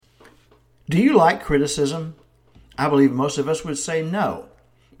Do you like criticism? I believe most of us would say no.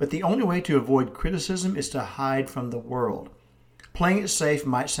 But the only way to avoid criticism is to hide from the world. Playing it safe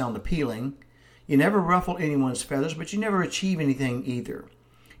might sound appealing. You never ruffle anyone's feathers, but you never achieve anything either.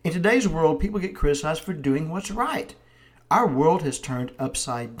 In today's world, people get criticized for doing what's right. Our world has turned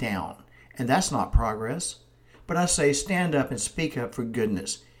upside down, and that's not progress. But I say stand up and speak up for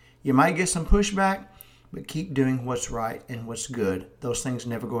goodness. You might get some pushback, but keep doing what's right and what's good. Those things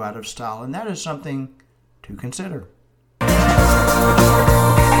never go out of style, and that is something to consider.